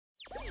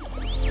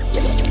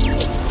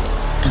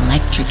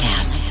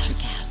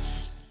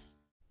NutraCast.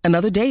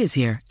 Another day is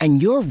here,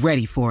 and you're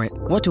ready for it.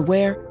 What to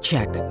wear?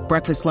 Check.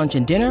 Breakfast, lunch,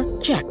 and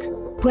dinner? Check.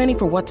 Planning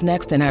for what's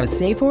next and how to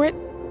save for it?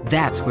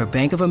 That's where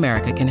Bank of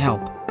America can help.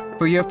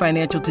 For your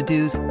financial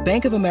to-dos,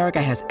 Bank of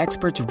America has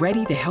experts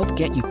ready to help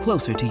get you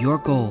closer to your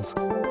goals.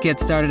 Get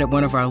started at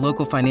one of our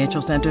local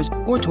financial centers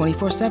or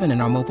 24/7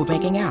 in our mobile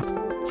banking app.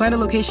 Find a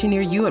location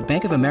near you at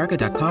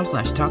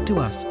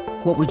bankofamerica.com/talktous.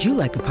 What would you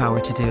like the power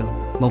to do?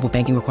 Mobile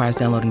banking requires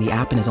downloading the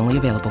app and is only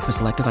available for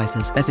select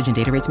devices. Message and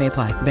data rates may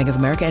apply. Bank of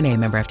America N.A.,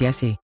 member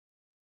FDIC.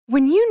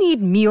 When you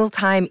need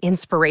mealtime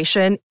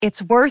inspiration,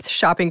 it's worth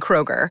shopping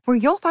Kroger, where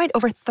you'll find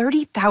over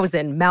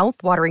 30,000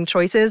 mouth-watering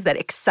choices that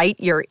excite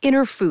your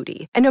inner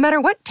foodie. And no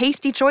matter what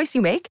tasty choice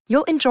you make,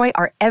 you'll enjoy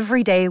our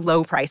everyday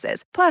low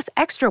prices, plus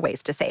extra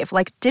ways to save,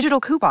 like digital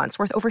coupons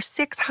worth over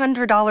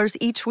 $600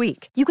 each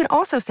week. You can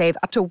also save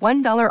up to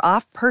 $1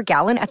 off per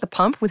gallon at the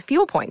pump with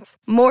fuel points.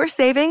 More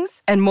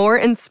savings and more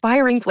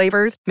inspiring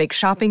flavors make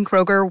shopping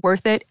Kroger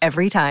worth it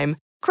every time.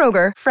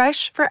 Kroger,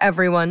 fresh for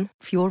everyone.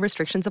 Fuel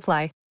restrictions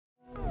apply.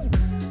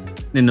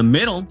 In the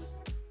middle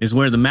is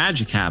where the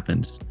magic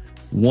happens.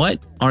 What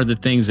are the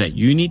things that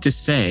you need to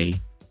say?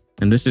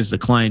 And this is the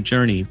client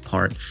journey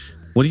part.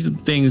 What are the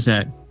things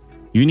that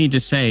you need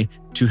to say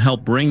to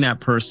help bring that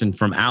person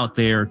from out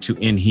there to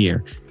in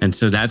here? And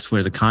so that's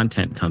where the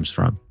content comes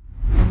from.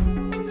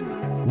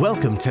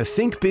 Welcome to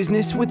Think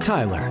Business with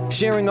Tyler,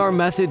 sharing our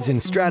methods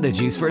and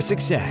strategies for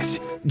success.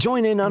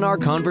 Join in on our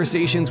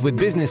conversations with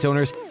business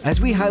owners as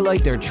we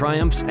highlight their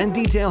triumphs and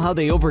detail how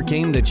they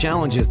overcame the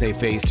challenges they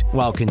faced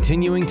while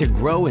continuing to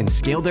grow and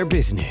scale their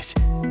business.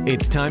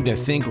 It's time to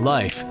think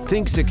life,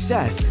 think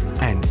success,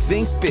 and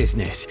think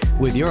business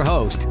with your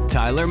host,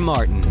 Tyler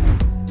Martin.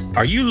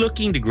 Are you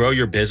looking to grow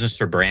your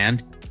business or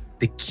brand?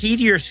 The key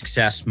to your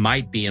success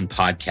might be in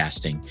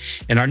podcasting.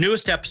 In our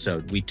newest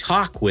episode, we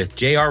talk with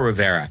J.R.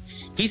 Rivera.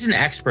 He's an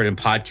expert in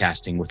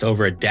podcasting with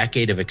over a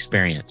decade of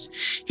experience.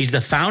 He's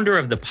the founder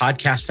of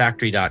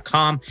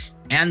thepodcastfactory.com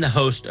and the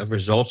host of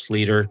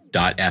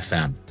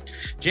resultsleader.fm.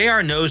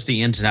 JR knows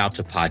the ins and outs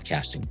of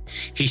podcasting.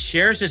 He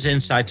shares his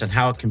insights on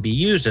how it can be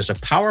used as a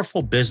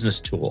powerful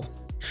business tool.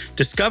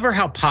 Discover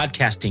how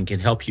podcasting can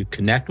help you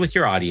connect with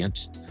your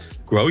audience,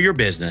 grow your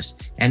business,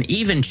 and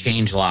even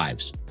change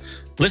lives.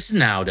 Listen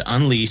now to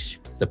unleash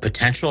the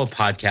potential of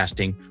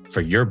podcasting for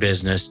your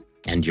business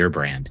and your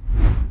brand.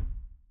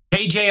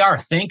 Hey, JR,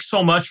 thanks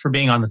so much for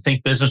being on the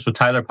Think Business with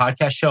Tyler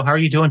podcast show. How are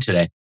you doing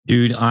today?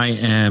 Dude, I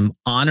am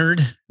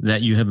honored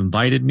that you have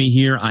invited me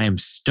here. I am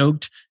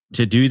stoked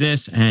to do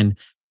this. And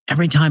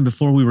every time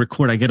before we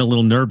record, I get a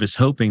little nervous,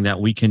 hoping that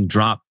we can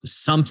drop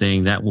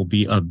something that will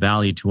be of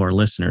value to our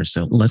listeners.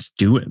 So let's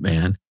do it,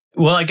 man.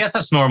 Well, I guess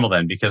that's normal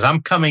then, because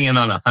I'm coming in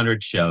on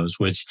 100 shows,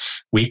 which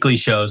weekly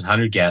shows,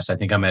 100 guests. I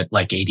think I'm at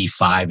like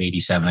 85,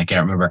 87. I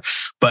can't remember.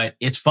 But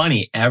it's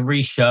funny.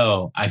 Every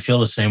show, I feel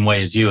the same way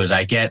as you, as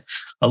I get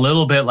a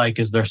little bit like,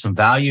 is there some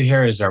value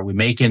here? Are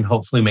we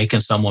hopefully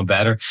making someone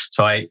better?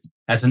 So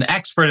as an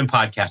expert in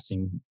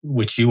podcasting,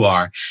 which you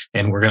are,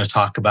 and we're going to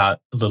talk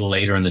about a little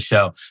later in the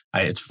show,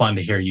 it's fun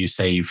to hear you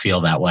say you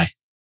feel that way.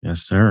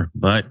 Yes, sir.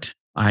 But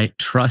I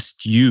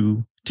trust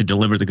you to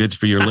deliver the goods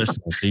for your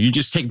listeners. So you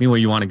just take me where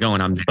you want to go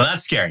and I'm there. Well,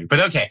 that's scary.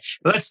 But okay,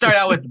 let's start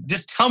out with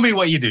just tell me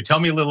what you do.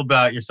 Tell me a little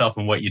about yourself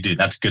and what you do.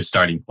 That's a good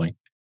starting point.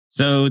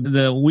 So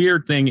the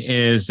weird thing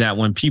is that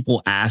when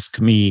people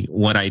ask me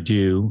what I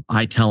do,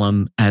 I tell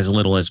them as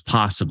little as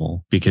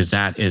possible, because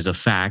that is a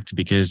fact,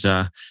 because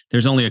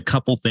there's only a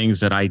couple things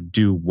that I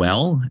do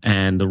well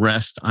and the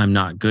rest I'm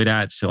not good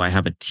at. So I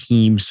have a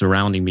team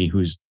surrounding me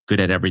who's good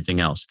at everything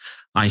else.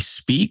 I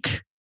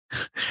speak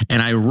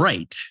and I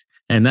write.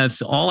 And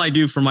that's all I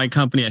do for my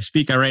company. I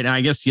speak, I write, and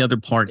I guess the other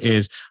part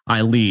is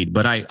I lead.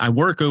 But I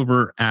work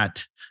over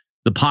at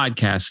the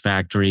Podcast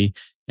Factory,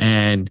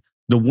 and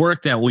the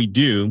work that we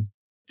do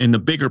in the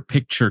bigger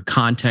picture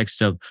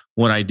context of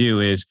what I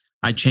do is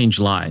I change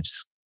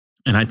lives.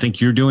 And I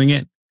think you're doing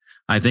it.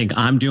 I think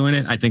I'm doing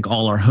it. I think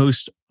all our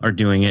hosts are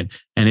doing it.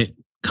 And it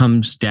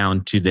comes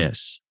down to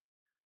this: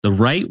 the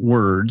right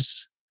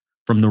words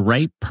from the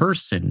right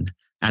person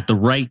at the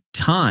right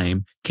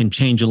time can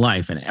change a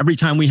life. And every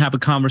time we have a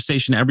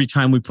conversation, every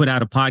time we put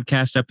out a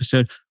podcast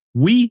episode,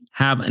 we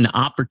have an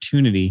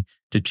opportunity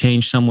to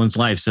change someone's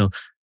life. So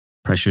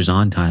pressure's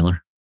on,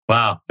 Tyler.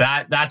 Wow,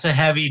 that's a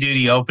heavy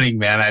duty opening,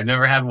 man. I've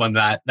never had one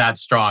that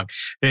strong.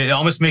 It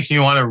almost makes me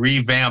want to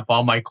revamp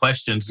all my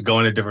questions to go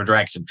in a different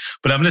direction.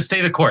 But I'm going to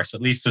stay the course,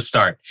 at least to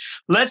start.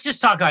 Let's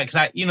just talk about,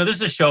 because this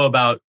is a show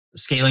about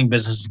scaling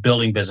businesses,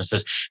 building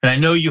businesses. And I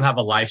know you have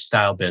a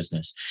lifestyle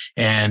business.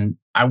 And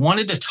I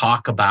wanted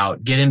to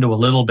get into a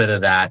little bit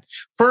of that.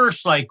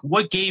 First, like,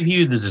 what gave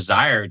you the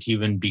desire to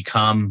even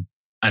become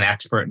an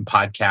expert in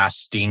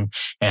podcasting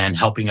and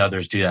helping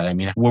others do that? I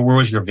mean, where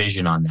was your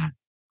vision on that?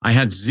 I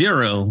had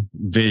zero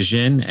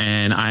vision,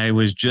 and I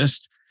was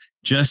just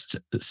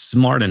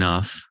smart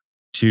enough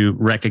to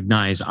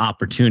recognize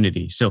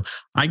opportunity. So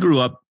I grew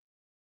up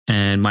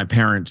and my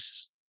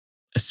parents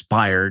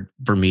aspired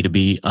for me to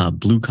be a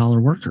blue collar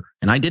worker.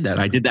 And I did that.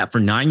 I did that for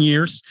 9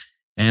 years.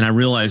 And I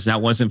realized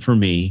that wasn't for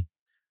me.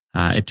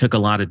 It took a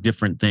lot of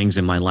different things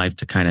in my life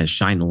to kind of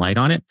shine the light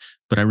on it.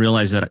 But I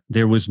realized that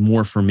there was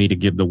more for me to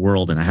give the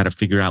world, and I had to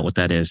figure out what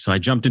that is. So I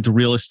jumped into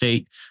real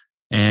estate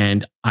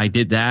and I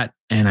did that,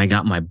 and I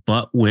got my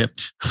butt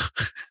whipped,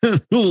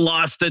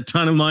 lost a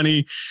ton of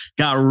money,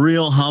 got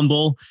real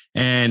humble,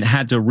 and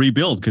had to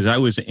rebuild because I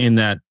was in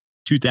that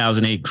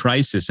 2008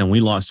 crisis and we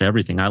lost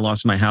everything. I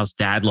lost my house.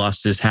 Dad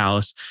lost his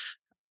house.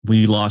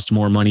 We lost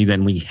more money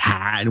than we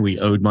had. We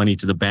owed money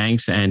to the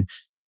banks, and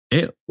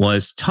it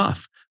was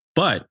tough.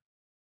 But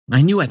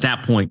I knew at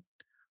that point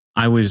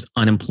I was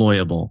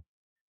unemployable.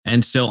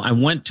 And so I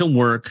went to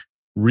work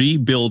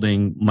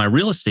rebuilding my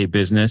real estate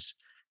business.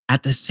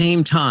 At the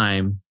same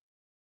time,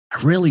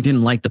 I really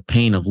didn't like the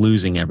pain of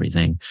losing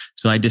everything.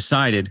 So I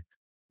decided,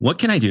 what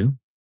can I do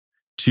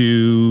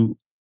to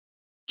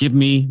give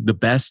me the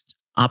best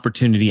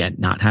opportunity at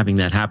not having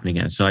that happen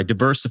again? So I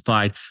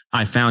diversified.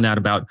 I found out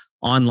about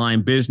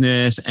online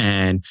business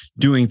and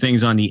doing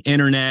things on the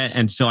internet.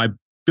 And so I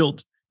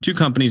built 2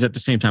 companies at the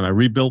same time. I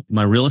rebuilt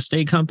my real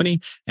estate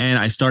company and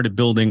I started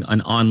building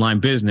an online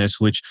business,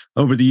 which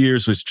over the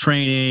years was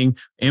training,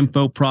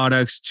 info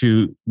products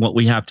to what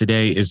we have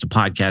today is the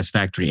Podcast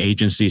Factory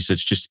agency. So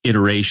it's just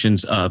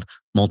iterations of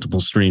multiple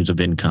streams of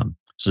income.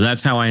 So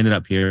that's how I ended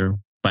up here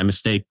by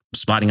mistake,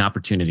 spotting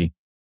opportunity.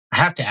 I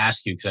have to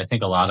ask you, because I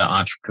think a lot of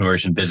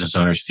entrepreneurs and business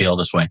owners feel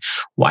this way.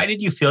 Why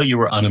did you feel you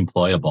were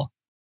unemployable?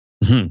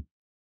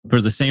 For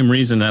the same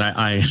reason that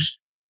I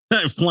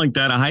flunked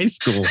out of high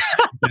school.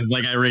 It's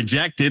like I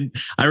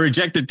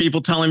rejected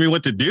people telling me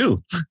what to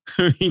do.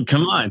 I mean,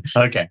 come on.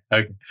 Okay.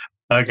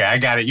 I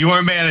got it. You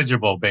weren't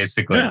manageable,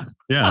 basically.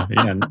 Yeah.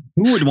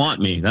 Who would want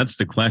me? That's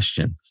the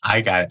question.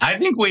 I got it. I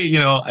think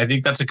I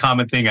think that's a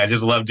common thing. I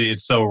just loved it.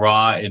 It's so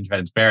raw and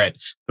transparent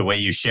the way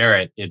you share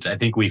it. I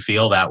think we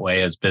feel that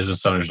way as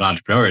business owners and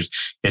entrepreneurs.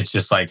 It's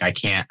just like, I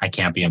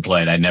can't be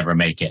employed. I'd never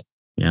make it.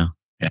 Yeah.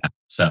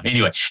 So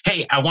anyway,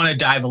 hey, I want to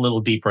dive a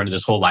little deeper into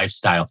this whole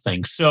lifestyle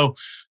thing. So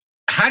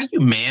how do you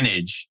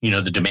manage,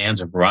 the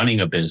demands of running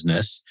a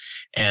business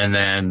and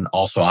then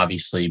also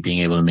obviously being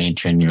able to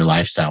maintain your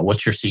lifestyle?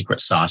 What's your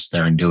secret sauce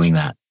there in doing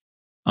that?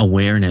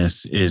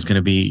 Awareness is going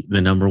to be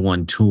the number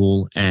one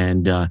tool.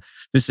 And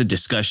this is a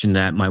discussion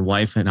that my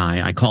wife and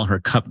I call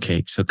her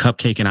Cupcake. So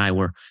Cupcake and I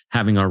were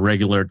having our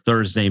regular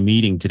Thursday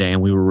meeting today,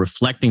 and we were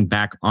reflecting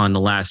back on the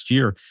last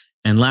year.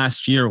 And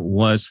last year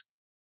was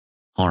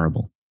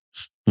horrible.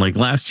 Like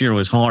last year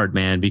was hard,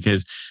 man,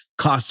 because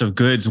cost of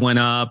goods went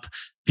up.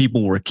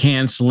 People were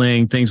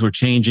canceling. Things were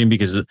changing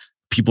because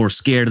people were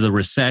scared of the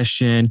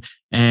recession.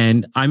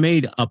 And I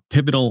made a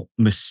pivotal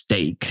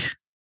mistake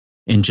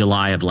in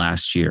July of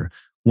last year.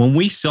 When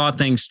we saw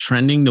things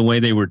trending the way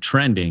they were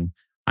trending,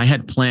 I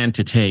had planned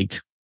to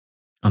take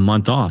a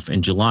month off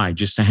in July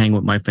just to hang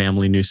with my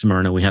family in New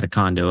Smyrna. We had a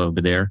condo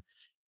over there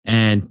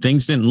and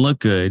things didn't look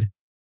good.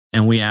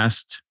 And we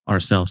asked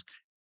ourselves,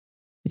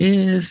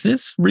 is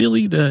this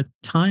really the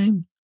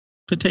time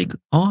to take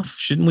off?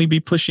 Shouldn't we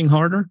be pushing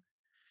harder?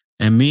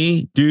 And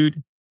me,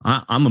 dude,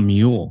 I'm a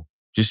mule.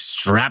 Just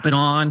strap it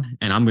on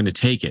and I'm going to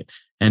take it.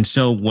 And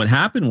so what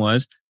happened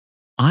was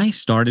I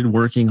started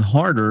working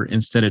harder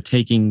instead of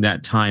taking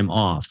that time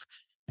off.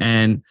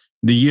 And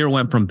the year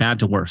went from bad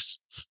to worse.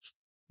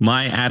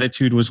 My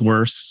attitude was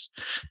worse.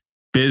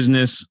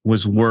 Business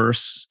was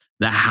worse.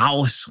 The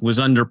house was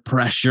under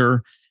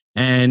pressure.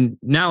 And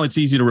now it's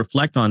easy to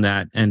reflect on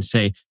that and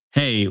say,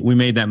 hey, we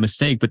made that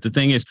mistake. But the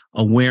thing is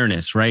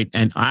awareness, right?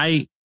 And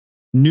I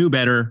knew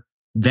better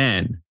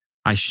then.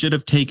 I should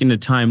have taken the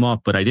time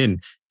off, but I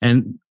didn't.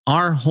 And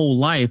our whole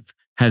life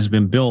has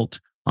been built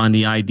on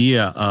the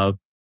idea of,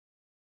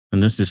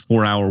 and this is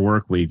 4-hour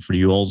work week for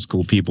you old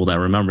school people that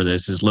remember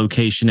this, is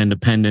location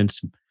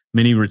independence,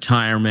 mini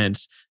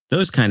retirements,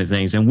 those kind of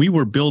things. And we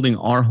were building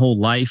our whole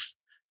life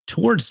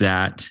towards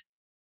that.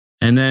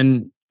 And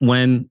then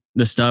when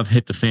the stuff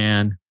hit the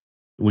fan,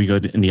 we go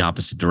in the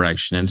opposite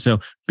direction. And so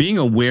being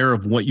aware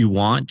of what you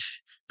want,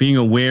 being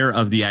aware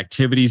of the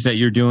activities that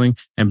you're doing,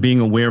 and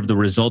being aware of the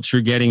results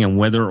you're getting and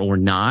whether or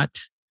not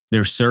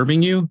they're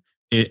serving you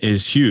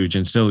is huge.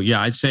 And so, yeah,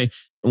 I'd say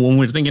when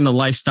we're thinking the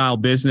lifestyle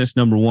business,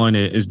 number one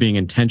is being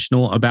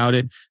intentional about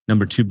it.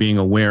 Number two, being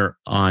aware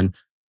on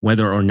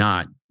whether or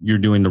not you're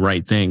doing the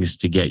right things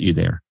to get you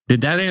there.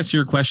 Did that answer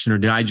your question, or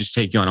did I just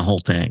take you on a whole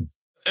thing?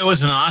 It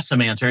was an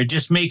awesome answer. It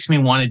just makes me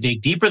want to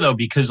dig deeper though,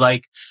 because I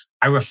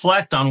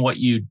reflect on what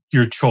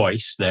your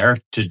choice there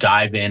to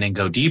dive in and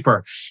go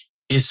deeper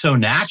is so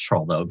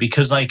natural though,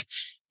 because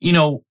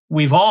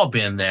we've all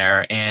been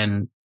there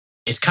and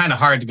it's kind of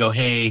hard to go,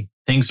 hey,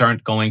 things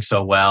aren't going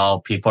so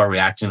well. People are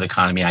reacting to the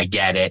economy. I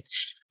get it.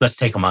 Let's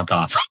take a month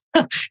off.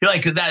 You're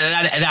like,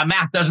 that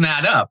math doesn't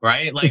add up,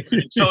 right?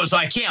 So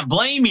I can't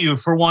blame you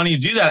for wanting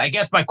to do that. I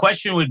guess my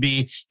question would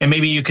be, and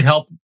maybe you could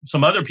help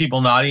some other people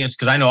in the audience,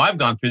 because I know I've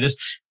gone through this.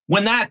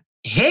 When that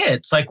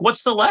hits,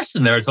 what's the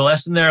lesson there? Is the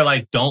lesson there,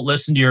 don't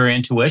listen to your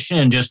intuition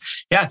and just,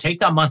 take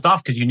that month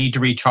off because you need to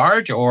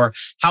recharge? Or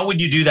how would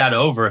you do that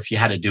over if you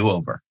had a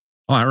do-over?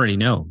 Oh, I already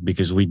know,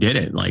 because we did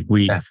it.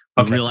 We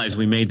realized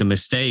we made the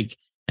mistake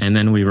and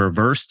then we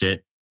reversed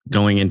it.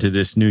 going into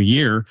this new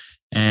year.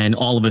 And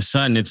all of a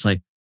sudden it's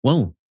like,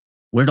 whoa,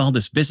 where'd all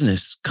this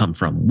business come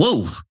from?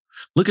 Whoa,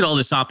 look at all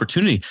this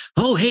opportunity.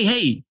 Oh,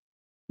 hey,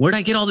 where'd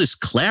I get all this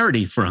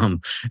clarity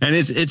from? And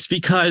it's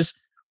because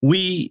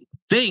we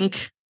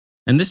think,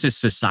 and this is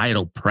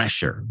societal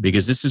pressure,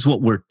 because this is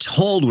what we're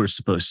told we're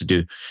supposed to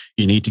do.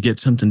 You need to get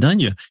something done.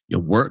 You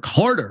work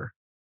harder.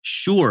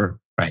 Sure.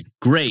 Right.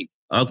 Great.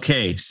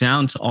 Okay.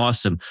 Sounds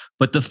awesome.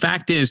 But the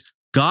fact is,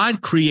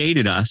 God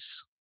created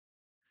us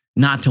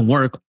not to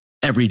work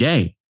every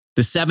day.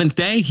 The seventh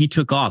day, he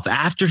took off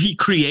after he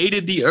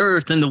created the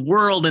earth and the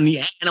world and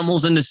the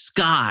animals and the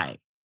sky.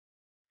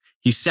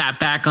 He sat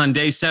back on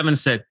day 7 and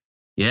said,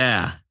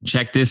 yeah,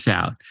 check this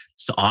out.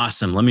 It's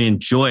awesome. Let me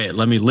enjoy it.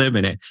 Let me live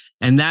in it.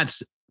 And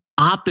that's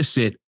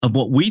opposite of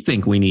what we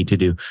think we need to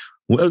do.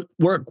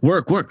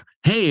 Work.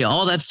 Hey,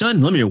 all that's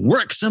done. Let me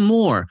work some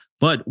more.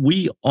 But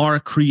we are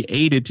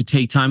created to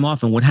take time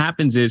off. And what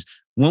happens is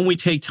when we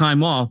take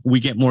time off, we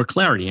get more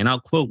clarity. And I'll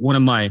quote one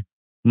of my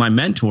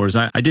mentors.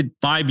 I did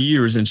 5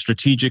 years in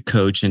strategic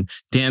coach, and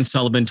Dan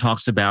Sullivan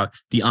talks about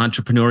the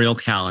entrepreneurial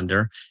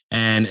calendar.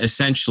 And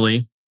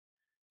essentially,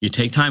 you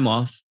take time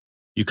off,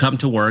 you come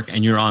to work,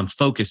 and you're on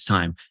focus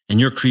time,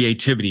 and your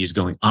creativity is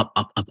going up.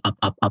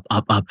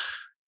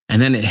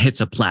 And then it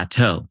hits a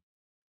plateau.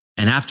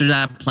 And after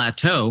that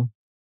plateau,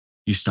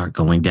 you start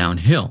going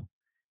downhill.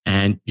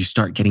 And you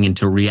start getting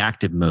into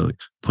reactive mode,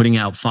 putting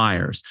out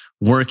fires,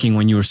 working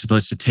when you were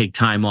supposed to take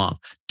time off,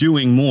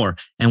 doing more.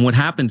 And what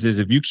happens is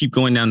if you keep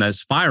going down that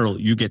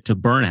spiral, you get to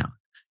burnout.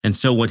 And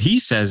so what he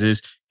says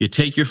is you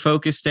take your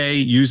focus day,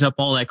 use up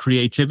all that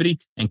creativity,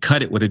 and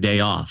cut it with a day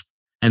off.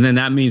 And then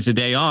that means the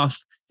day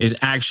off is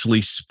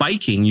actually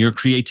spiking your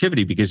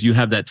creativity because you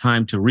have that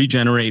time to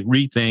regenerate,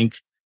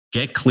 rethink,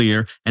 get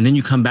clear, and then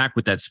you come back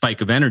with that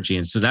spike of energy.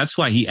 And so that's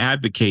why he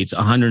advocates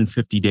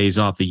 150 days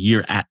off a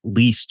year at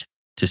least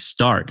to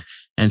start.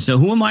 And so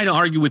who am I to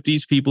argue with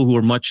these people who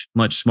are much,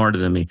 much smarter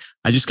than me?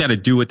 I just got to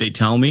do what they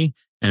tell me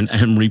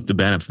and reap the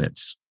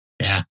benefits.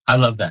 Yeah, I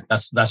love that.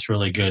 That's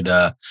really good.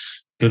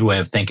 Good way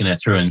of thinking it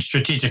through. And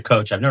strategic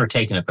coach, I've never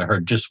taken it, but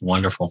heard just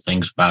wonderful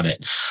things about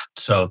it.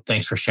 So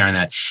thanks for sharing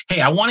that.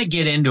 Hey, I want to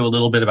get into a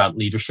little bit about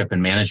leadership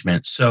and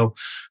management. So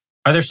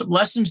are there some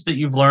lessons that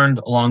you've learned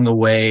along the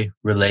way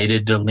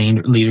related to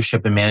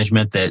leadership and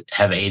management that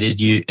have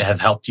have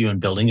helped you in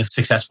building a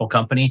successful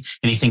company?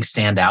 Anything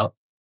stand out?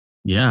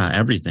 Yeah,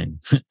 everything,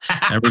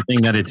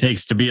 everything that it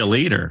takes to be a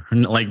leader.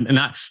 Like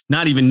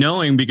not even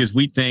knowing, because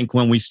we think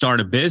when we start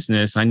a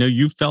business, I know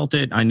you felt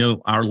it. I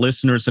know our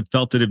listeners have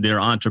felt it if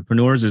they're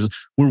entrepreneurs, is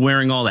we're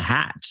wearing all the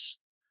hats.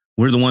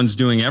 We're the ones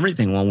doing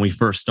everything when we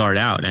first start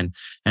out.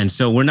 And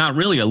so we're not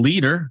really a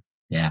leader.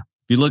 Yeah.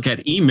 If you look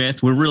at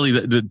eMyth, we're really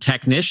the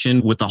technician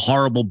with the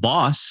horrible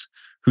boss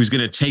who's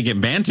going to take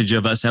advantage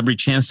of us every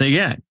chance they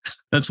get.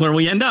 That's where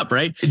we end up,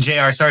 right?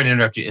 JR, sorry to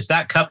interrupt you. Is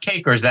that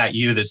Cupcake or is that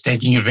you that's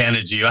taking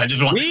advantage of you? I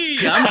just want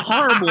I'm a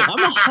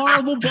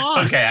horrible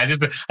boss. Okay, I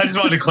just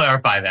wanted to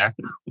clarify there.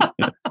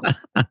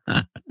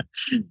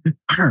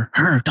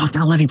 Don't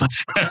tell anybody.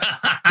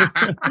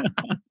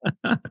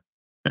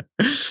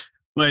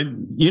 But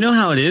you know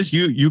how it is.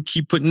 You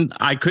keep putting,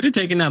 I could have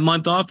taken that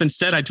month off.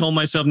 Instead, I told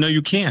myself, no,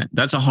 you can't.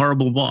 That's a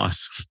horrible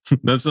boss.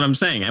 That's what I'm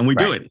saying. And we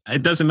do it.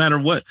 It doesn't matter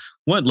what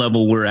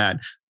level we're at.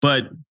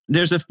 But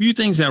there's a few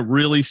things that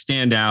really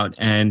stand out.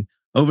 And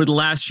over the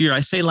last year, I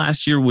say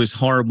last year was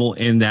horrible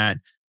in that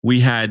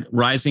we had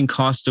rising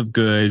cost of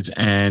goods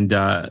and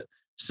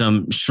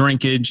some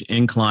shrinkage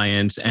in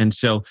clients. And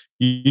so,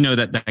 you know,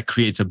 that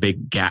creates a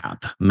big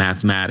gap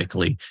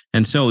mathematically.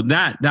 And so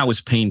that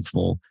was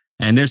painful.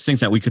 And there's things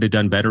that we could have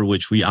done better,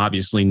 which we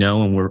obviously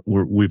know and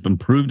we've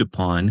improved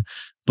upon.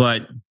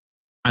 But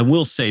I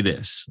will say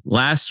this,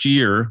 last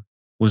year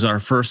was our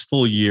first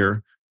full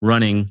year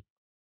running,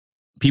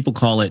 people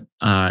call it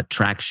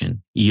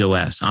Traction,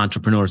 EOS,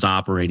 Entrepreneurs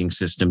Operating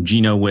System,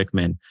 Gino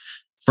Wickman.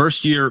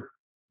 First year,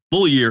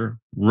 full year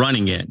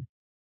running it.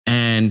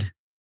 And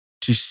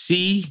to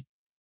see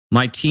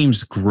my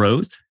team's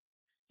growth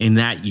in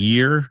that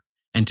year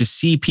and to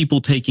see people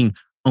taking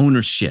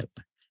ownership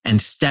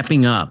and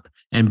stepping up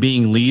and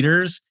being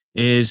leaders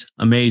is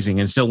amazing.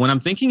 And so when I'm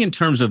thinking in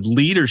terms of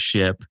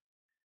leadership,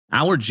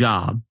 our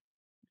job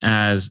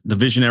as the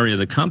visionary of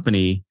the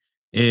company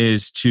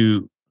is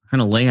to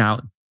kind of lay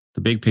out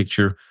the big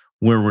picture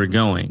where we're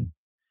going.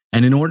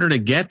 And in order to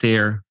get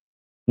there,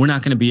 we're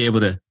not going to be able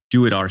to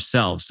do it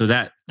ourselves. So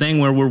that thing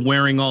where we're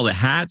wearing all the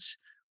hats,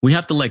 we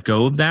have to let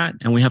go of that.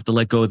 And we have to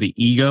let go of the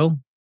ego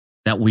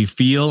that we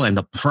feel and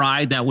the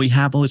pride that we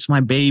have. Oh, it's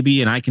my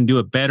baby and I can do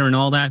it better and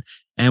all that.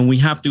 And we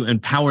have to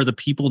empower the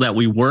people that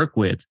we work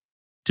with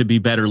to be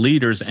better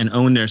leaders and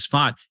own their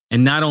spot.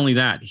 And not only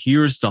that,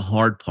 here's the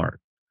hard part.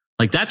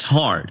 Like, that's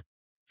hard.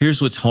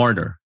 Here's what's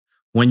harder.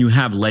 When you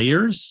have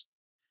layers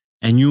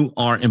and you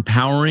are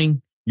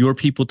empowering your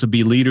people to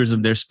be leaders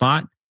of their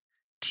spot,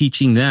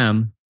 teaching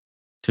them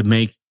to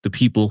make the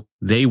people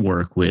they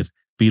work with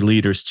be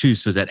leaders too,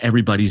 so that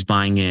everybody's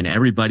buying in,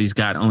 everybody's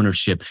got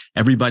ownership,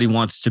 everybody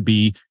wants to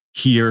be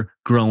here,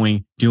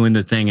 growing, doing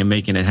the thing and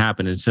making it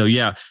happen. And so,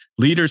 yeah,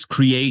 leaders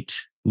create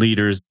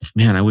leaders.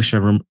 Man, I wish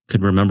I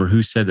could remember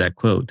who said that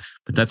quote,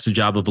 but that's the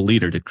job of a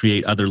leader, to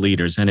create other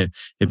leaders. And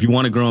if you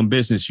want to grow in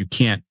business, you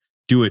can't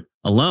do it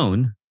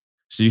alone.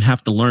 So you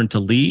have to learn to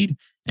lead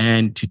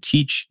and to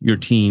teach your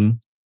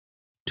team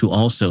to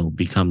also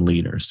become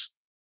leaders.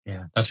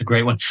 Yeah, that's a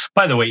great one.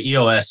 By the way,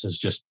 EOS is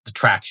just, the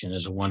Traction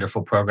is a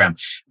wonderful program.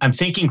 I'm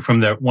thinking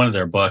from one of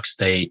their books,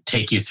 they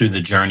take you through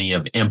the journey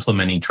of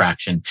implementing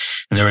Traction.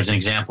 And there was an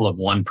example of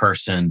one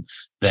person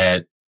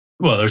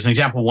there's an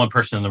example of one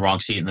person in the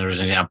wrong seat, and there was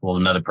an example of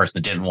another person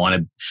that didn't want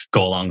to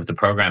go along with the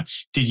program.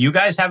 Did you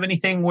guys have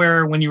anything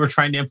where when you were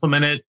trying to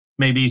implement it,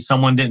 maybe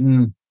someone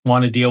didn't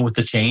want to deal with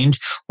the change,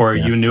 or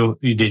Yeah. you knew,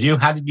 did you?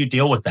 How did you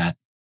deal with that?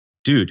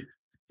 Dude,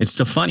 it's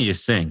the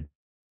funniest thing.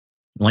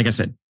 Like I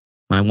said,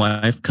 my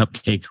wife,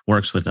 Cupcake,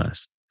 works with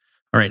us.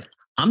 All right.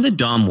 I'm the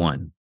dumb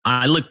one.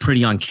 I look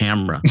pretty on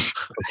camera.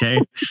 Okay.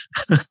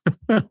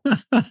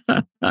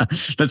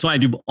 That's why I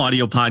do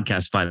audio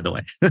podcasts, by the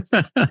way.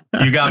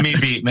 You got me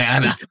beat,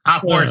 man.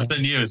 I'm worse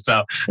than you.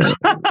 So,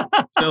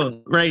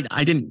 right.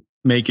 I didn't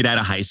make it out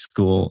of high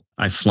school.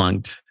 I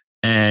flunked.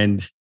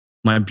 And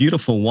my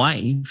beautiful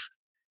wife,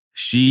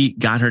 she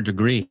got her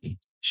degree.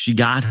 She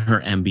got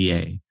her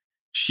MBA.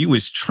 She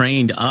was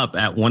trained up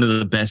at one of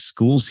the best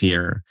schools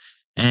here.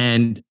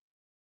 And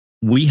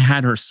we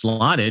had her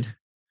slotted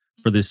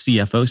for the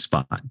CFO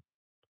spot.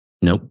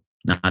 Nope,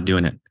 not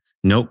doing it.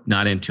 Nope,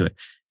 not into it.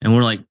 And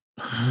we're like,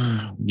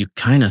 you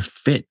kind of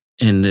fit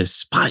in this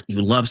spot.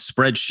 You love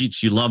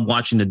spreadsheets. You love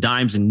watching the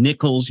dimes and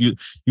nickels. You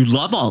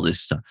love all this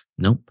stuff.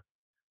 Nope,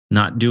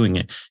 not doing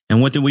it.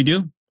 And what did we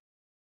do?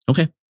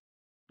 Okay,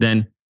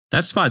 then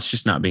that spot's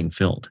just not being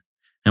filled.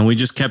 And we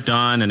just kept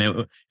on, and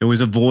it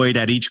was a void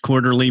at each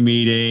quarterly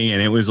meeting.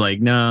 And it was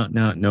like, no,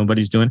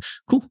 nobody's doing it.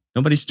 Cool,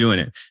 nobody's doing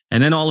it.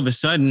 And then all of a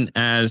sudden,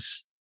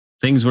 as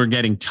things were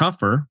getting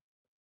tougher,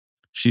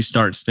 she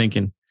starts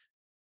thinking,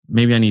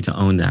 maybe I need to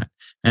own that.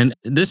 And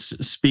this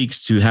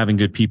speaks to having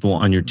good people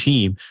on your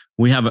team.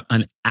 We have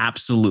an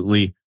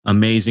absolutely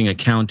amazing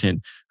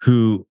accountant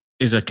who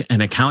is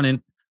an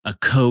accountant, a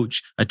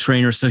coach, a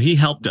trainer. So he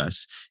helped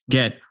us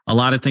get a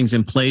lot of things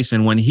in place.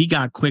 And when he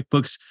got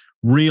QuickBooks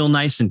real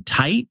nice and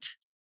tight,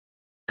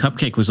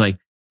 Cupcake was like,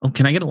 oh,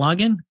 can I get a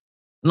login?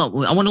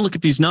 No, I want to look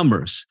at these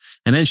numbers.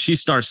 And then she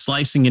starts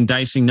slicing and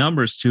dicing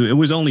numbers too. It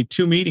was only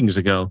 2 meetings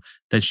ago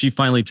that she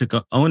finally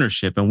took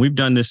ownership. And we've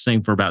done this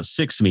thing for about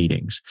 6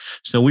 meetings.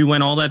 So we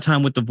went all that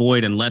time with the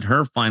void and let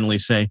her finally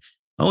say,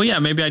 oh yeah,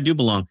 maybe I do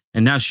belong.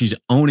 And now she's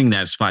owning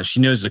that spot. She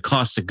knows the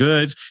cost of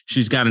goods.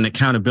 She's got an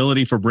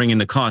accountability for bringing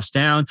the cost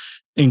down,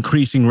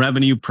 increasing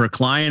revenue per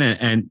client,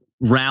 and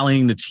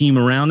rallying the team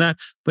around that.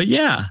 But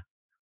yeah,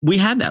 we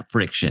had that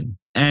friction.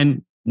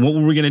 And what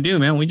were we going to do,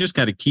 man? We just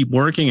got to keep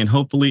working, and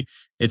hopefully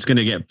it's going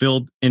to get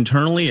filled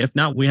internally. If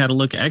not, we had to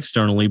look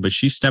externally, but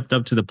she stepped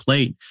up to the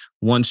plate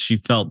once she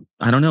felt,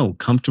 I don't know,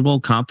 comfortable,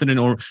 confident,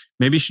 or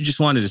maybe she just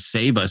wanted to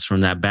save us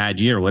from that bad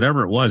year.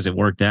 Whatever it was, it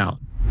worked out.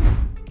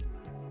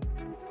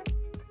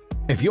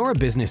 If you're a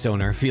business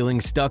owner feeling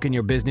stuck in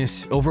your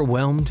business,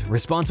 overwhelmed,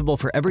 responsible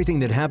for everything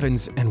that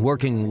happens, and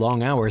working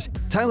long hours,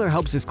 Tyler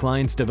helps his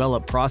clients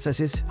develop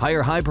processes,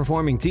 hire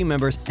high-performing team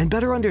members, and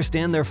better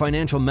understand their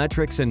financial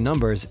metrics and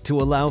numbers to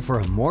allow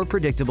for a more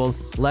predictable,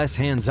 less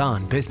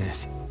hands-on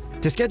business.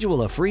 To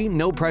schedule a free,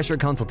 no-pressure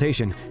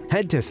consultation,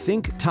 head to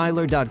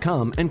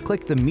thinktyler.com and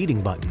click the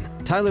meeting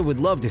button. Tyler would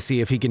love to see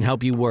if he can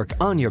help you work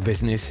on your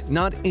business,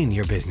 not in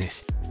your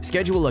business.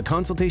 Schedule a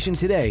consultation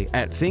today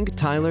at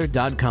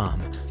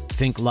thinktyler.com.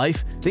 Think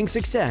life, think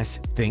success,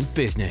 think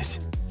business.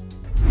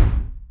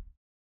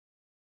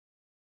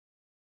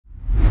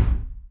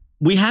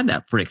 We had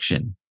that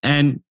friction.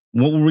 And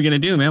what were we going to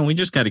do, man? We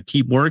just got to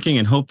keep working,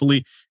 and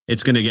hopefully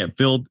it's going to get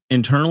filled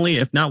internally.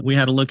 If not, we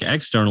had to look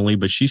externally,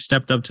 but she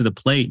stepped up to the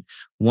plate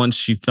once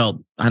she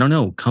felt, I don't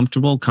know,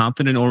 comfortable,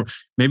 confident, or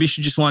maybe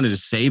she just wanted to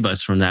save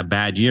us from that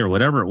bad year.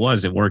 Whatever it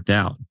was, it worked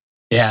out.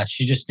 Yeah,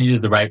 she just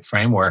needed the right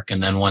framework.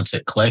 And then once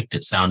it clicked,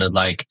 it sounded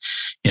like,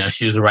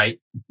 she was the right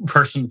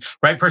person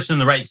in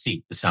the right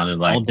seat. It sounded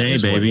like. All day,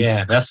 baby.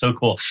 Yeah, that's so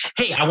cool.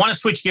 Hey, I want to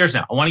switch gears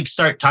now. I want to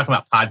start talking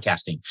about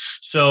podcasting.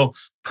 So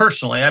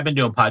personally, I've been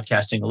doing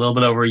podcasting a little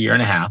bit over a year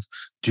and a half,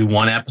 do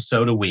 1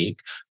 episode a week.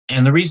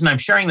 And the reason I'm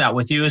sharing that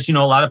with you is, a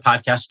lot of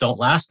podcasts don't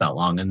last that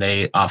long, and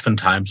they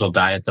oftentimes will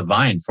die at the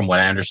vine, from what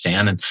I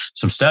understand and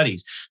some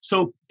studies.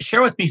 So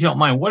share with me, if you don't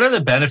mind, what are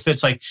the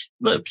benefits, like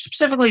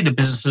specifically to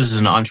businesses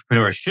and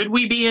entrepreneurs? Should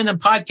we be in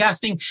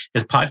podcasting?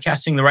 Is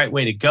podcasting the right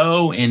way to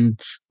go? And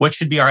what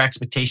should be our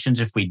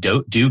expectations if we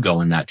do go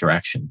in that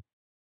direction?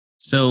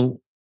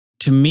 So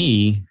to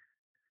me,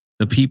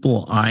 the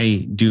people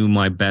I do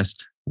my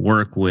best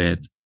work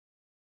with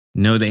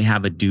know they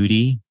have a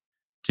duty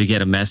to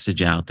get a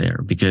message out there,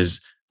 because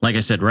like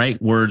I said,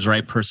 right words,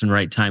 right person,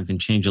 right time can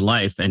change a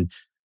life. And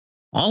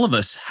all of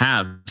us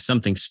have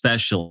something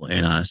special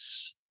in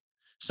us.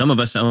 Some of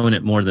us own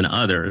it more than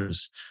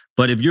others.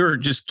 But if you're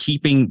just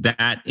keeping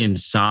that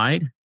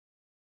inside,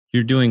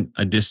 you're doing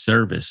a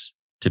disservice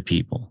to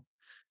people.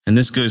 And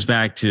this goes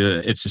back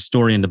to, it's a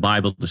story in the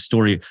Bible, the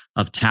story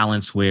of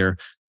talents, where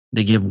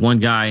they give one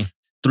guy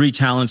 3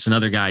 talents,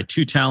 another guy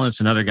 2 talents,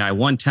 another guy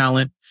 1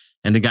 talent,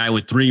 and the guy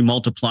with 3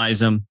 multiplies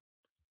them.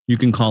 You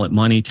can call it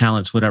money,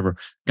 talents, whatever.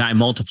 Guy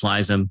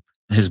multiplies them.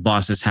 His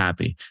boss is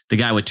happy. The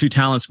guy with 2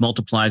 talents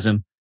multiplies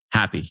them.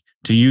 Happy.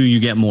 To you, you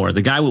get more.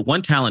 The guy with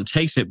 1 talent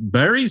takes it,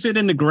 buries it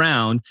in the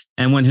ground.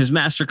 And when his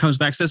master comes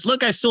back, says,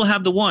 look, I still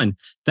have the 1.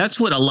 That's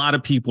what a lot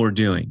of people are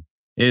doing,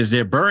 is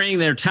they're burying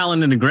their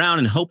talent in the ground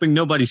and hoping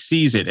nobody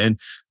sees it. And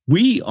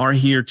we are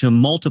here to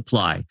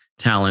multiply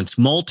talents,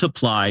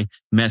 multiply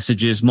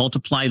messages,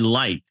 multiply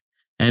light.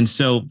 And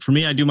so for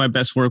me, I do my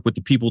best work with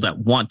the people that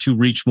want to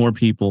reach more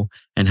people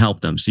and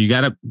help them. So you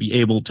got to be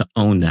able to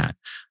own that.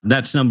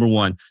 That's number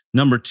 1.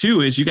 Number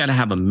 2 is you got to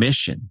have a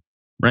mission,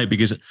 right?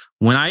 Because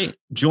when I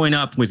join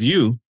up with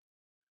you,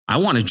 I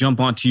want to jump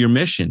onto your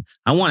mission.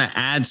 I want to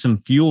add some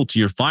fuel to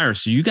your fire.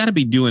 So you got to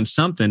be doing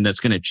something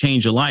that's going to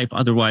change a life.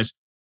 Otherwise,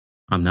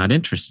 I'm not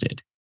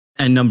interested.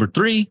 And number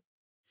 3,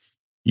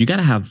 you got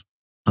to have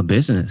a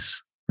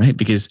business, right?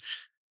 Because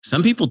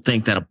some people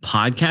think that a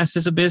podcast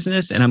is a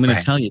business, and I'm going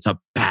to tell you it's a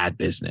bad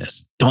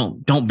business.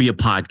 Don't be a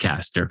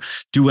podcaster.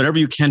 Do whatever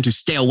you can to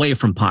stay away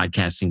from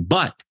podcasting.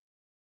 But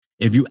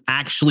if you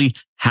actually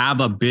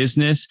have a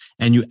business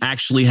and you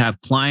actually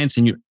have clients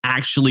and you're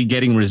actually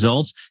getting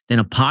results, then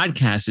a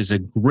podcast is a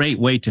great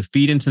way to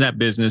feed into that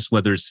business,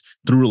 whether it's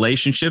through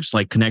relationships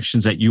like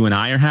connections that you and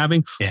I are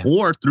having,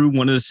 or through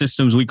one of the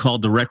systems we call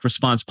direct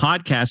response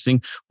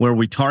podcasting, where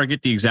we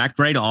target the exact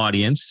right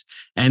audience.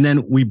 And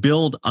then we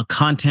build a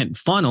content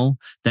funnel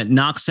that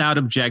knocks out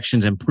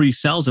objections and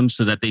pre-sells them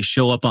so that they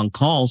show up on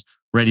calls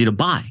ready to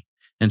buy.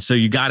 And so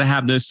you got to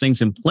have those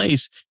things in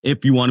place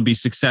if you want to be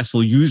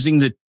successful using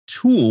the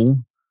tool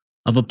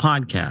of a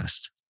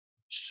podcast.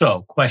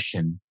 So,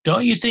 question,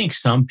 don't you think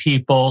some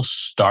people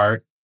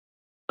start,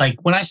 like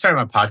when I started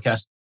my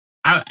podcast,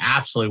 I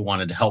absolutely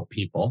wanted to help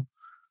people,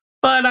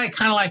 but I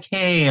kind of like,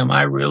 hey,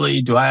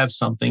 do I have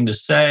something to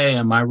say?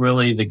 Am I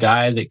really the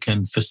guy that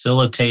can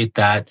facilitate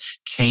that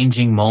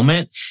changing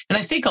moment? And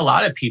I think a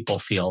lot of people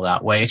feel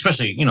that way,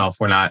 especially, if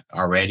we're not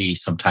already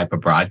some type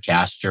of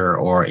broadcaster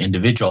or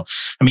individual.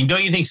 I mean,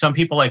 don't you think some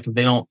people, like, if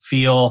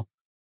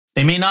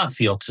they may not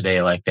feel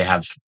today like they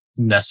have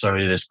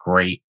necessarily this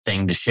great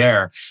thing to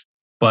share,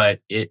 but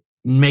it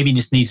maybe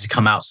just needs to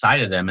come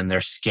outside of them and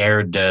they're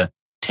scared to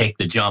take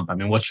the jump? I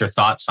mean, what's your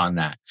thoughts on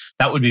that?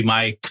 That would be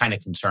my kind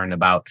of concern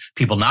about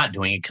people not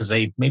doing it because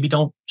they maybe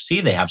don't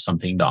see they have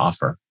something to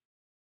offer.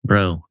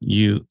 Bro,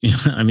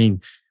 I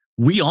mean,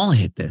 we all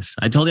hit this.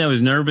 I told you I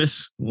was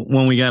nervous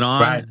when we got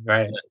on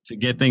to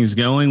get things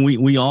going.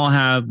 We all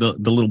have the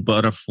little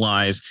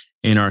butterflies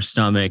in our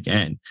stomach.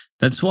 And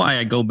that's why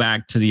I go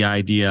back to the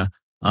idea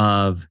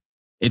of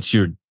it's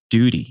your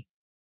duty.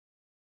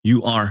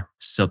 You are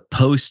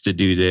supposed to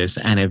do this.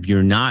 And if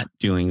you're not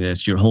doing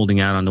this, you're holding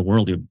out on the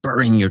world. You're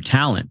burying your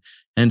talent.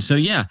 And so,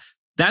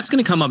 that's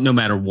going to come up no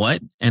matter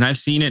what. And I've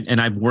seen it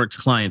and I've worked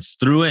clients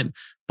through it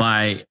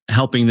by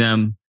helping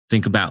them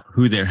think about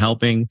who they're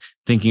helping,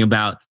 thinking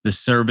about the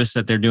service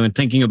that they're doing,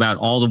 thinking about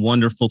all the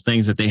wonderful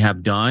things that they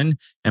have done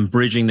and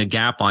bridging the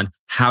gap on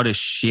how to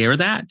share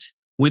that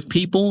with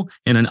people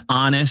in an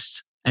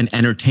honest and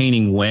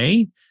entertaining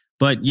way.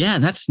 But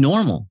that's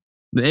normal.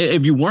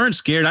 If you weren't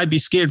scared, I'd be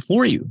scared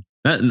for you.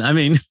 I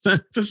mean,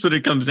 that's what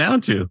it comes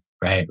down to.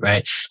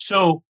 Right.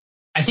 So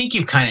I think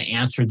you've kind of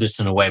answered this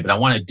in a way, but I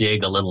want to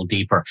dig a little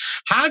deeper.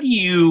 How do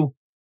you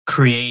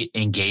create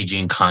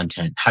engaging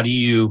content? How do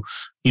you,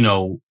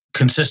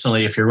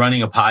 consistently, if you're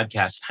running a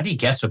podcast, how do you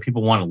get so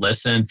people want to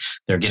listen?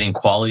 They're getting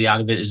quality out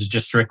of it. Is it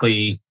just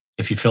strictly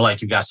if you feel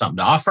like you've got something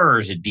to offer, or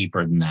is it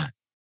deeper than that?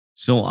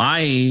 So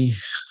I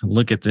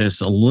look at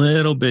this a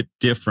little bit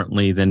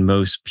differently than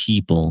most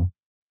people.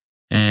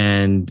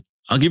 And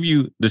I'll give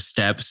you the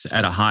steps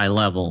at a high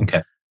level.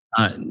 Okay.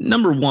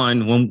 Number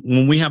 1,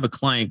 when we have a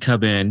client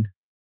come in,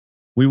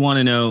 we want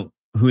to know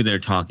who they're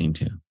talking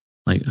to.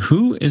 Like,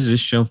 who is this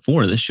show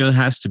for? This show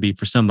has to be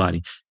for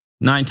somebody.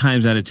 9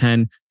 times out of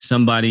 10,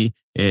 somebody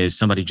is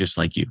somebody just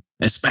like you,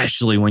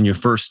 especially when you're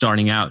first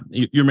starting out.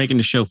 You're making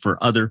the show for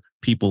other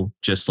people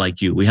just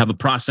like you. We have a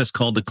process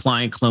called the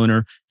client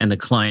cloner and the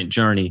client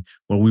journey,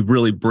 where we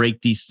really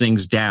break these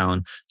things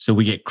down so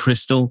we get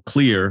crystal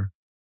clear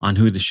on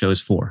who the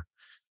show's for.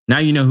 Now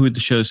you know who the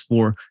show's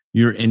for.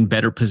 You're in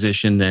better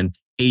position than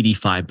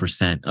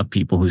 85% of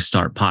people who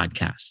start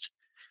podcasts.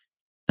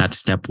 That's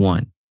step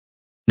 1.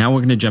 Now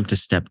we're going to jump to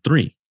step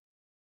 3.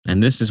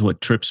 And this is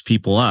what trips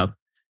people up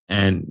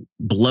and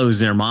blows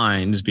their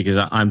minds,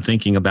 because I'm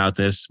thinking about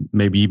this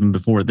maybe even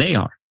before they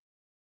are.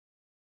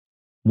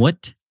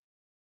 What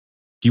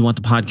do you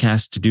want the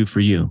podcast to do for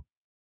you?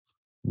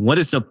 What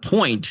is the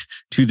point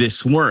to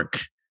this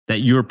work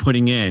that you're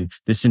putting in,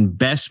 this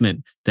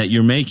investment that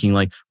you're making?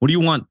 Like, what do you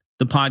want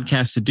the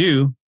podcast to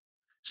do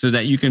so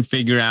that you can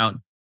figure out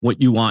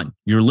what you want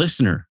your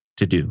listener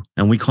to do?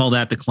 And we call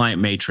that the client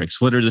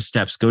matrix. What are the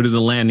steps? Go to the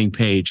landing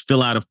page,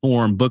 fill out a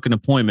form, book an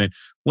appointment,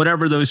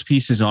 whatever those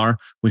pieces are,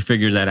 we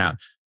figure that out.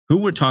 Who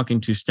we're talking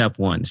to, step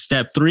 1.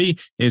 Step 3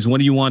 is what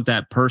do you want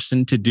that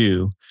person to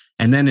do?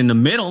 And then in the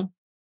middle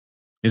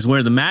is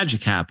where the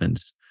magic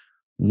happens.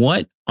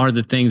 what are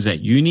the things that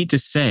you need to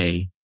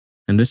say?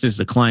 And this is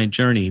the client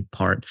journey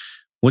part.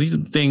 What are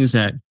the things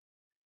that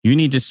you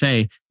need to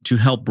say to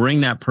help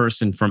bring that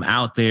person from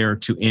out there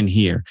to in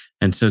here?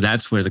 And so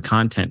that's where the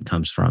content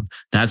comes from.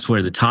 That's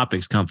where the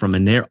topics come from.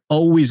 And they're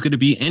always going to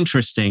be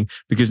interesting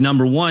because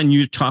number one,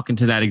 you're talking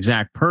to that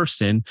exact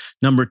person.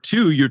 Number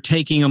two, you're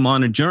taking them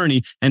on a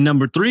journey. And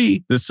number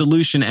three, the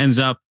solution ends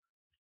up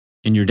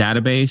in your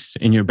database,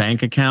 in your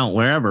bank account,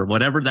 wherever,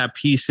 whatever that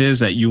piece is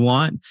that you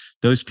want,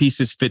 those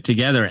pieces fit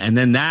together. And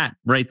then that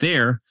right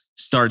there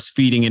starts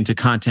feeding into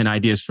content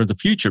ideas for the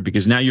future,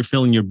 because now you're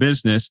filling your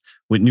business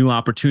with new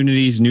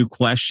opportunities, new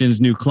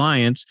questions, new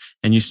clients,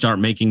 and you start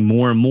making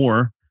more and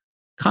more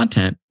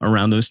content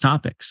around those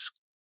topics.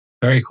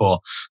 Very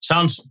cool.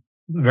 Sounds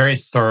very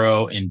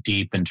thorough and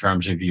deep in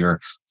terms of your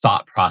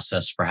thought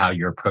process for how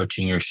you're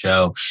approaching your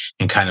show,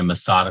 and kind of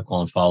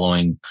methodical and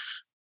following.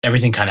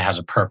 Everything kind of has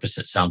a purpose,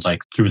 it sounds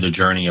like, through the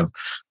journey of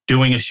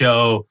doing a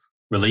show,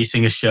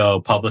 releasing a show,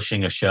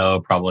 publishing a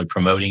show, probably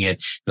promoting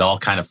it. It all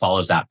kind of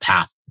follows that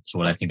path. Is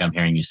what I think I'm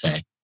hearing you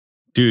say.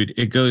 Dude,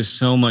 it goes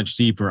so much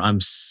deeper. I'm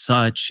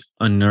such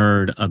a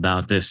nerd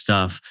about this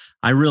stuff.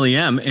 I really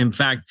am. In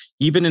fact,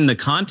 even in the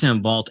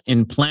Content Vault,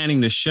 in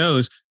planning the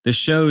shows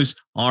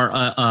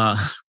are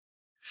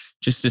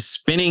just a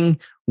spinning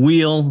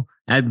wheel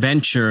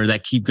adventure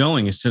that keep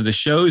going. So the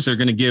shows are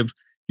going to give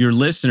your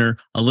listener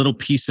a little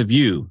piece of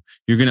you.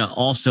 You're going to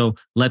also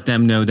let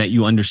them know that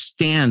you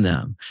understand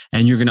them,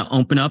 and you're going to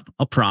open up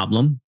a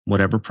problem,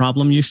 whatever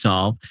problem you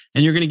solve,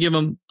 and you're going to give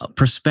them a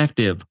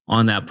perspective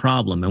on that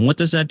problem. And what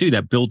does that do?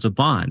 That builds a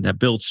bond, that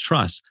builds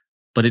trust,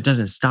 but it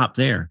doesn't stop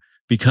there,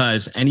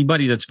 because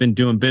anybody that's been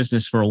doing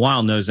business for a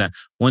while knows that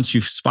once you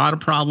spot a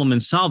problem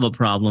and solve a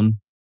problem,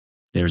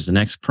 there's the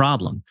next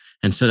problem.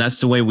 And so that's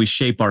the way we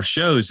shape our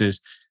shows: is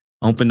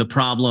open the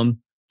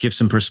problem, give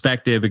some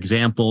perspective,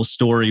 example,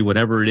 story,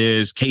 whatever it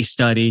is, case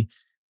study,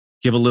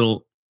 give a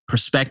little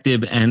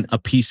perspective and a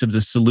piece of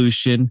the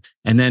solution.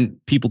 And then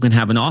people can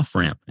have an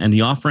off-ramp. And the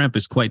off-ramp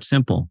is quite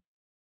simple.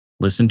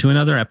 Listen to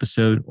another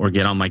episode or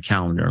get on my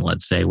calendar,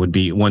 let's say, would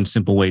be one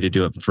simple way to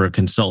do it for a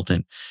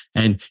consultant.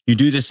 And you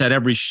do this at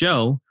every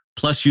show,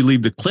 plus you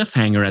leave the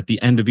cliffhanger at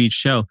the end of each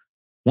show.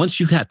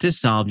 Once you got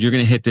this solved, you're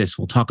going to hit this.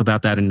 We'll talk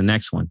about that in the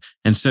next one.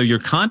 And so your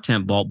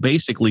Content Vault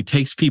basically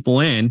takes people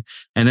in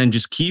and then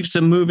just keeps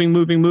them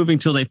moving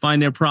till they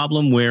find their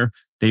problem where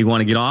they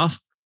want to get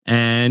off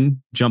and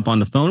jump on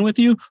the phone with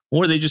you,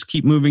 or they just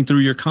keep moving through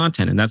your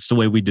content. And that's the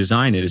way we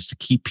design it, is to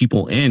keep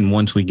people in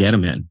once we get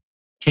them in.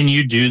 Can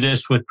you do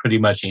this with pretty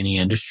much any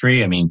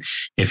industry? I mean,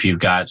 if you've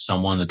got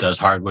someone that does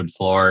hardwood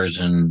floors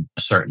in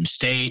a certain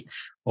state,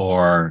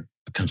 or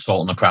a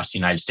consultant across the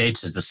United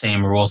States, does the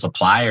same rules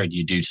apply, or do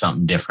you do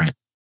something different?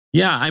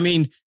 Yeah, I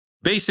mean,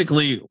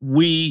 basically,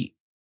 we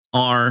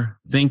are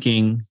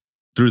thinking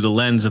through the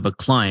lens of a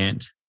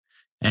client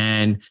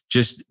and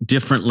just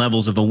different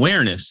levels of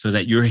awareness so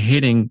that you're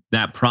hitting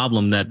that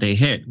problem that they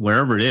hit,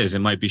 wherever it is. It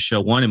might be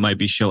show 1, it might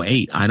be show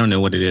 8. I don't know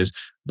what it is,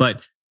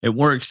 but it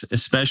works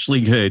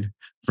especially good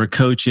for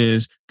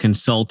coaches,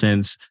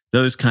 consultants,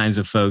 those kinds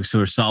of folks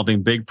who are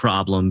solving big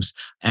problems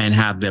and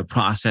have their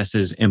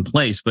processes in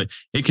place. But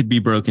it could be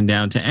broken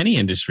down to any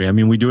industry. I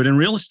mean, we do it in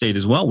real estate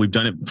as well. We've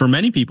done it for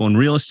many people in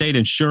real estate,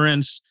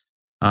 insurance,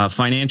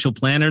 financial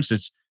planners.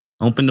 It's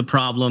open the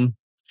problem,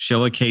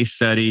 show a case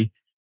study,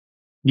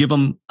 give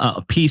them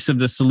a piece of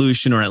the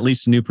solution or at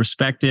least a new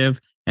perspective,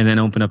 and then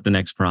open up the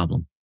next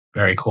problem.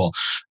 Very cool.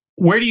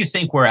 Where do you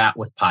think we're at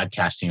with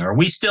podcasting? Are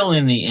we still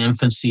in the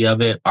infancy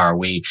of it? Are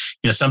we,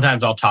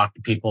 sometimes I'll talk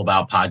to people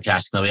about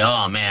podcasting. They'll be,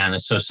 oh man,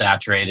 it's so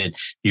saturated.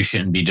 You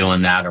shouldn't be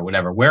doing that or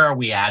whatever. Where are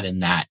we at in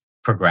that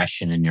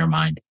progression in your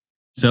mind?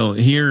 So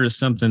here is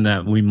something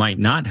that we might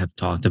not have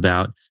talked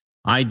about.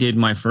 I did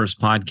my first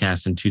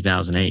podcast in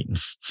 2008.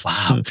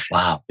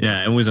 Wow.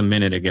 Yeah, it was a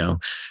minute ago.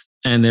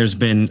 And there's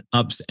been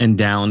ups and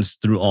downs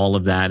through all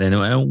of that. And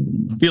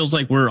it feels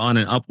like we're on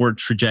an upward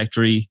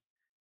trajectory,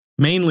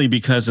 mainly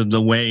because of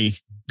the way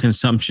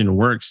consumption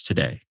works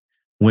today,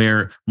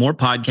 where more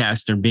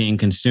podcasts are being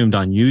consumed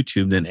on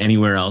YouTube than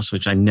anywhere else,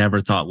 which I never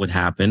thought would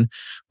happen.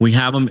 We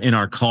have them in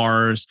our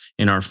cars,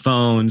 in our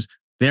phones.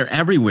 They're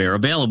everywhere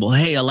available.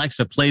 Hey,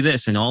 Alexa, play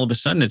this. And all of a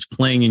sudden it's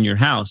playing in your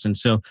house. And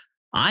so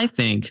I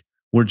think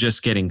we're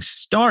just getting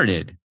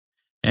started.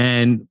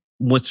 And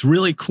what's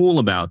really cool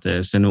about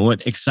this and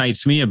what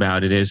excites me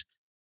about it is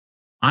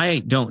I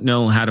don't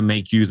know how to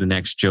make you the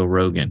next Joe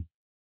Rogan,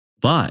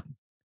 but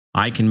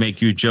I can make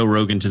you Joe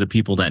Rogan to the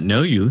people that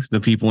know you, the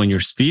people in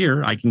your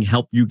sphere. I can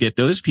help you get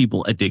those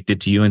people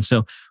addicted to you. And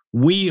so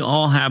we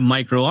all have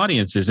micro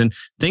audiences and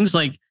things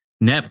like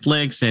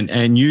Netflix and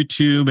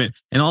YouTube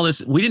and all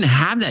this. We didn't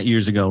have that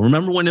years ago.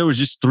 Remember when there was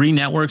just 3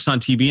 networks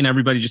on TV and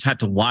everybody just had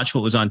to watch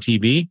what was on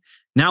TV?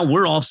 Now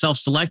we're all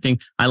self-selecting.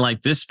 I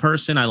like this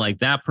person. I like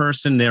that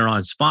person. They're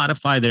on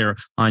Spotify. They're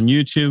on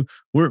YouTube.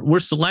 We're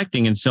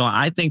selecting. And so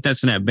I think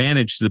that's an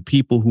advantage to the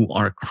people who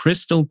are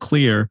crystal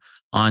clear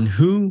on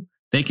who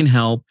they can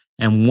help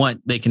and what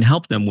they can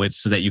help them with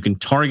so that you can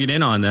target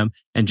in on them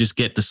and just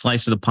get the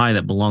slice of the pie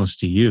that belongs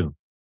to you.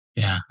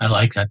 Yeah, I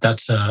like that.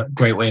 That's a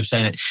great way of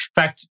saying it. In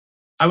fact,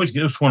 it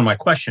was one of my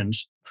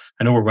questions.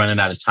 I know we're running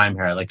out of time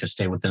here. I like to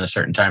stay within a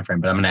certain time frame,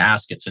 but I'm going to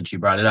ask it since you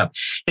brought it up.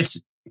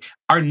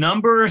 Are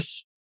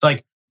numbers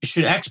like,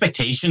 should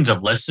expectations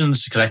of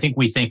listens, because I think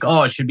we think,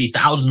 oh, it should be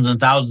thousands and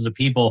thousands of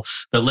people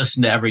that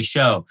listen to every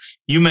show.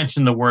 You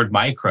mentioned the word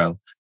micro.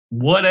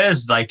 What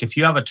is, like, if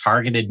you have a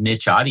targeted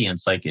niche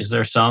audience, like, is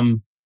there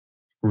some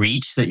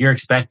reach that you're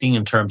expecting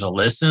in terms of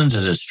listens?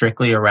 Is it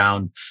strictly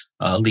around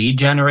lead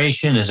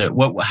generation? Is it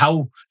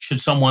how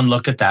should someone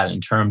look at that in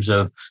terms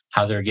of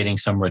how they're getting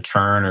some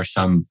return or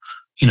some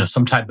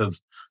type of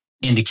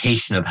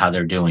indication of how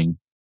they're doing?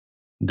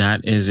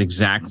 That is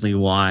exactly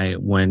why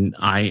when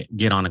I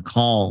get on a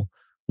call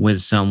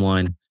with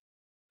someone,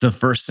 the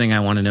first thing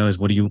I want to know is,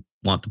 what do you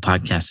want the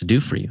podcast to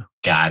do for you?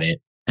 Got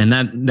it. And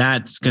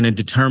that's going to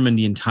determine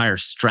the entire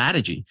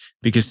strategy,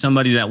 because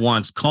somebody that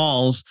wants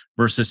calls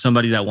versus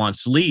somebody that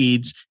wants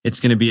leads, it's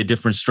going to be a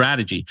different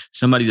strategy.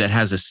 Somebody that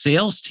has a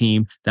sales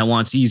team that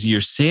wants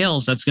easier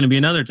sales, that's going to be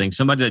another thing.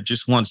 Somebody that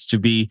just wants to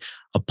be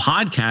a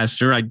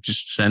podcaster, I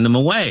just send them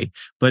away.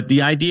 But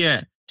the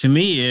idea to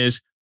me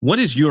is, what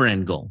is your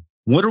end goal?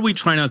 What are we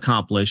trying to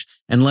accomplish?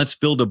 And let's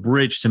build a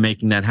bridge to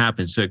making that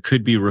happen. So it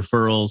could be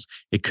referrals.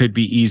 It could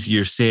be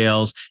easier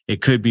sales.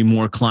 It could be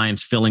more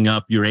clients filling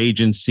up your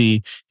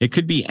agency. It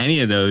could be any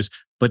of those,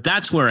 but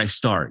that's where I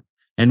start.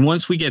 And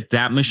once we get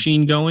that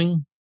machine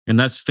going, and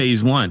that's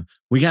phase one,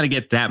 we got to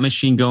get that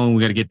machine going.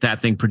 We got to get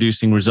that thing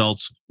producing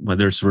results,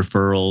 whether it's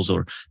referrals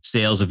or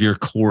sales of your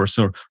course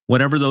or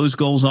whatever those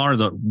goals are,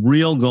 the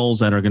real goals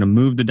that are going to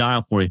move the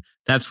dial for you.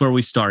 That's where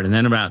we start. And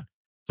then about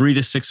 3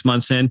 to 6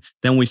 months in,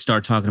 then we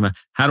start talking about,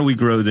 how do we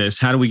grow this?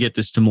 How do we get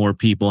this to more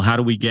people? How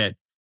do we get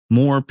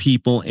more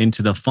people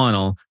into the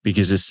funnel,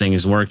 because this thing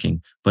is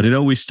working? But it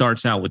always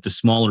starts out with the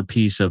smaller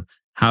piece of,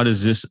 how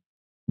does this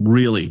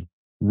really,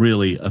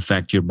 really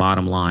affect your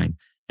bottom line?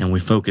 And we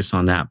focus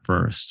on that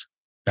first.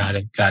 Got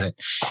it.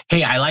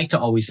 Hey, I like to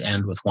always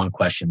end with one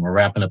question. We're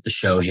wrapping up the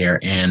show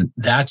here. And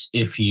that's,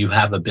 if you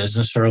have a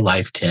business or a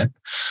life tip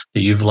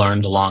that you've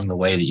learned along the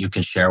way that you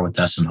can share with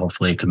us, and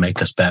hopefully it can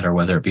make us better,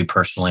 whether it be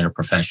personally or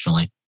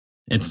professionally.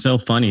 It's so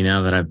funny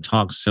now that I've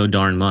talked so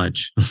darn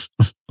much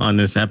on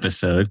this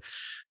episode,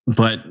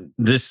 but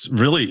this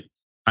really,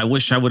 I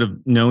wish I would have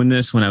known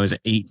this when I was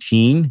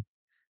 18.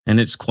 And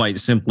it's quite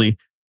simply,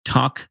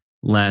 talk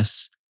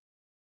less,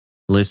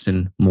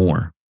 listen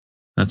more.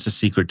 That's the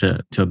secret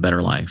to a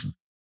better life.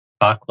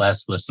 Talk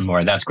less, listen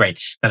more. That's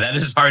great. Now, that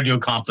is hard to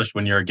accomplish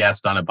when you're a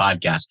guest on a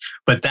podcast.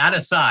 But that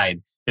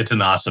aside, it's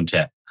an awesome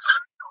tip.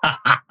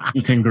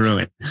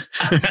 Congruent.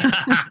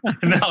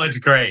 No, it's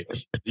great.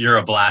 You're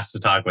a blast to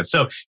talk with.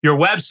 So your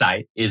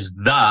website is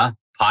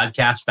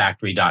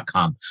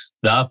thepodcastfactory.com.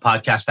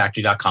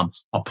 Thepodcastfactory.com.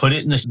 I'll put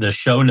it in the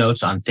show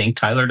notes on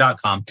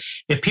thinktyler.com.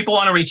 If people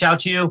want to reach out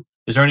to you,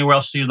 is there anywhere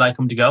else you'd like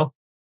them to go?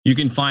 You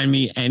can find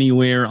me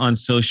anywhere on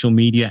social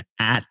media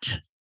at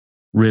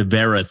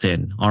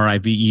Riverathan,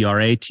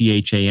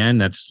 Riverathan.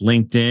 That's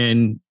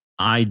LinkedIn,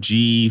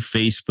 IG,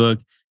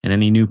 Facebook, and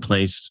any new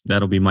place.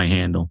 That'll be my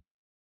handle.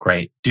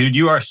 Great. Dude,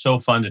 you are so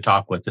fun to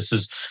talk with. This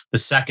is the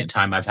second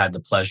time I've had the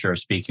pleasure of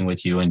speaking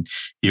with you, and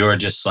you're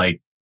just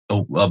like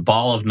a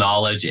ball of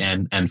knowledge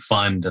and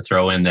fun to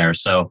throw in there.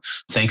 So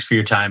thanks for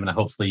your time, and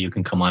hopefully you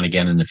can come on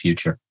again in the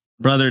future.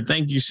 Brother,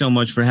 thank you so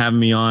much for having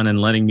me on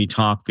and letting me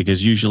talk,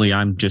 because usually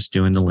I'm just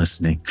doing the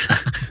listening.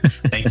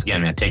 Thanks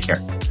again, man. Take care.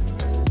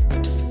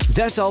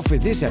 That's all for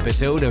this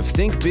episode of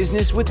Think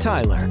Business with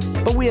Tyler.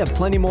 But we have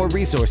plenty more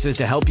resources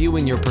to help you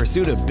in your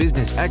pursuit of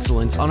business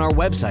excellence on our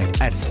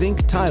website at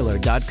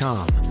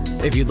thinktyler.com.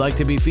 If you'd like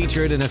to be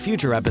featured in a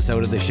future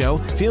episode of the show,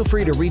 feel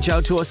free to reach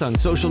out to us on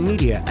social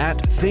media at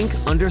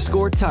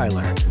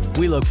think_Tyler.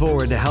 We look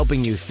forward to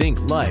helping you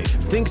think life,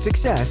 think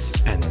success,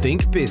 and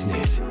think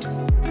business.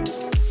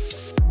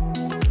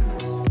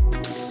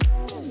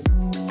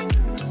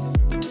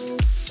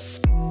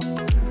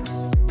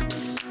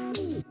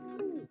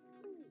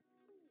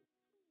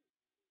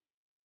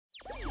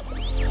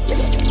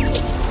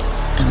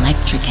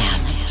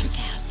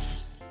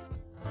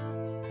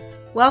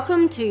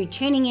 Welcome to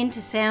Tuning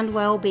Into Sound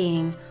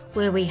Wellbeing,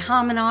 where we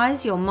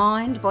harmonise your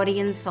mind, body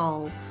and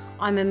soul.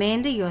 I'm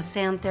Amanda, your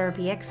sound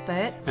therapy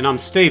expert. And I'm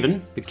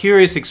Stephen, the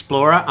curious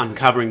explorer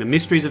uncovering the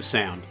mysteries of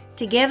sound.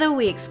 Together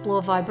we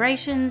explore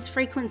vibrations,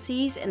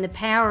 frequencies and the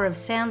power of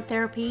sound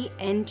therapy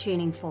and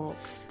tuning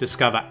forks.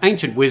 Discover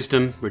ancient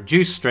wisdom,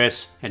 reduce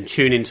stress and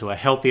tune into a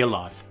healthier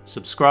life.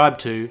 Subscribe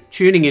to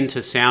Tuning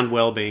Into Sound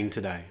Wellbeing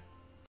today.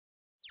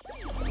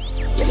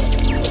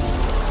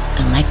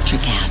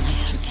 Electricast.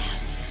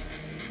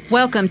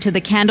 Welcome to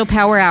the Candle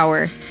Power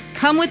Hour.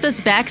 Come with us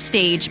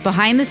backstage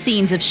behind the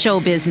scenes of show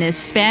business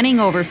spanning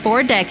over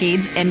 4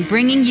 decades and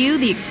bringing you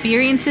the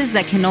experiences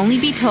that can only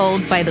be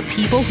told by the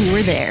people who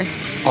were there.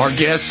 Our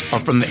guests are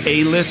from the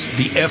A-list,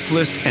 the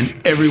F-list, and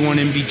everyone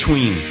in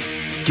between.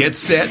 Get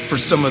set for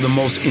some of the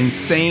most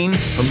insane,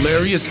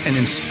 hilarious, and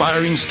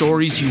inspiring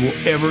stories you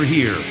will ever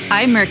hear.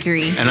 I'm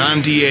Mercury. And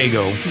I'm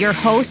Diego. Your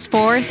host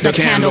for the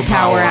Candle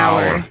Power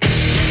Hour.